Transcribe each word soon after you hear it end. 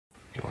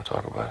You want to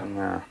talk about it?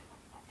 Nah.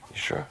 You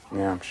sure?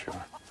 Yeah, I'm sure.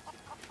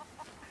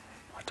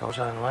 I told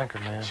you I didn't like her,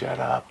 man. Shut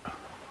up.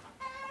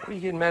 What are you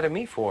getting mad at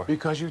me for?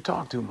 Because you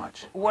talk too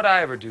much. What'd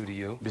I ever do to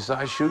you?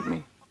 Besides shoot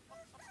me?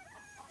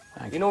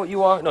 You know what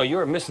you are? No,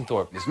 you're a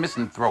misanthrope. It's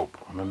misanthrope.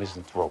 I'm a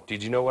misanthrope.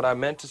 Did you know what I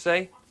meant to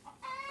say?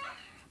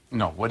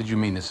 No, what did you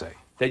mean to say?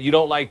 That you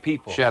don't like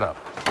people. Shut up.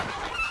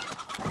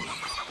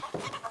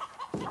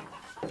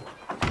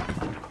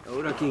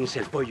 Ahora quién es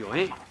el pollo,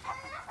 ¿eh?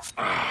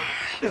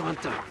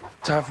 Levanta.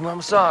 Time for my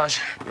massage.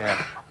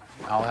 Yeah.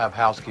 I'll have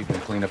housekeeping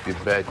clean up your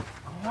bed.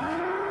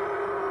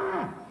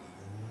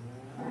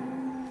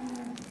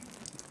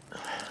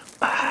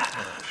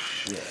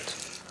 Shit.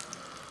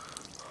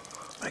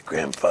 My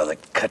grandfather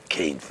cut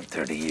cane for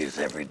 30 years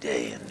every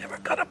day and never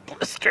got a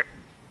blister.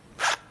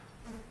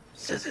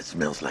 Says it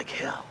smells like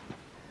hell.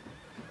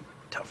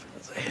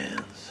 Toughens the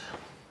hands.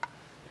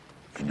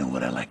 You know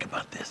what I like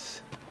about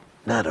this?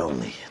 Not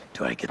only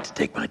do I get to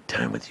take my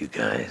time with you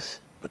guys,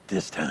 but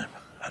this time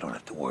I don't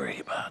have to worry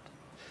about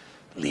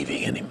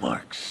leaving any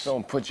marks.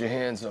 Don't put your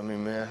hands on me,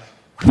 man.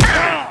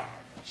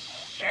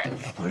 Shit.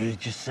 What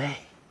did you say?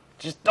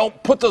 Just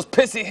don't put those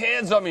pissy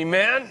hands on me,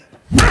 man.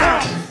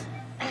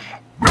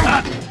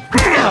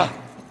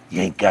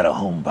 You ain't got a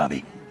home,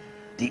 Bobby.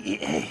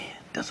 DEA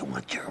doesn't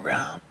want you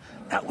around.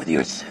 Not with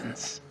your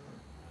sins.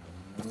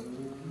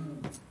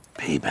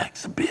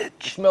 Payback's a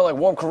bitch. You smell like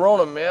warm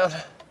Corona, man.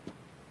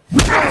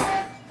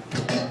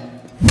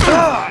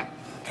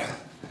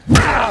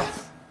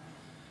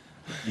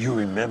 You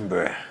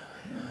remember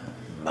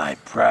my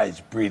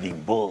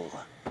prize-breeding bull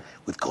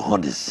with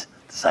cojones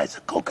the size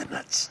of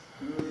coconuts.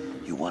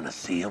 You want to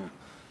see him?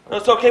 No,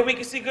 it's okay. We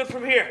can see good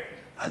from here.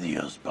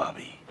 Adios,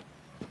 Bobby.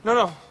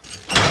 No.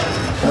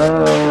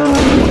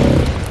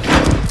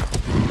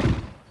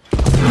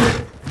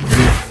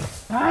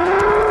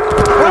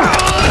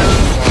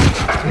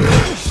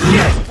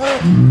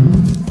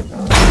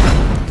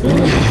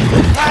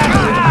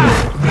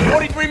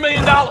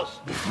 million.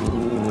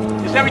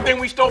 It's everything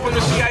we stole from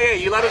the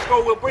CIA. You let us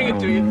go, we'll bring it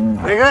to you.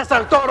 Regresa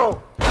al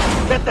toro.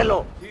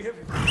 Vételo.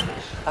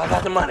 I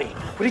got the money.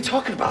 What are you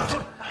talking about?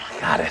 I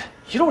got it.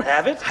 You don't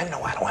have it. I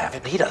know I don't have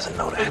it, but he doesn't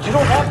know that. You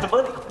don't have the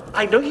money.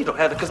 I know you don't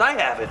have it because I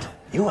have it.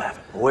 You have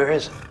it. Where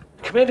is it?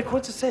 Commander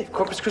Quint's safe.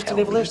 Corpus Christi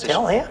Naval Air Station.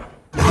 Tell him.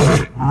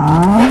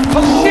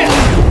 Oh, shit!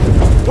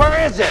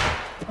 Where is it?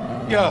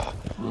 Yeah.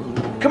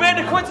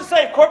 Commander Quint's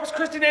safe. Corpus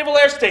Christi Naval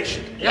Air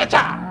Station.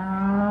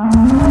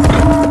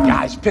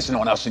 Guy's pissing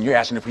on us and you're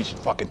asking if we should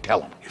fucking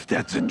tell him. If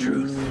that's the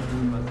truth,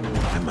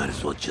 I might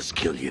as well just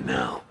kill you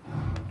now.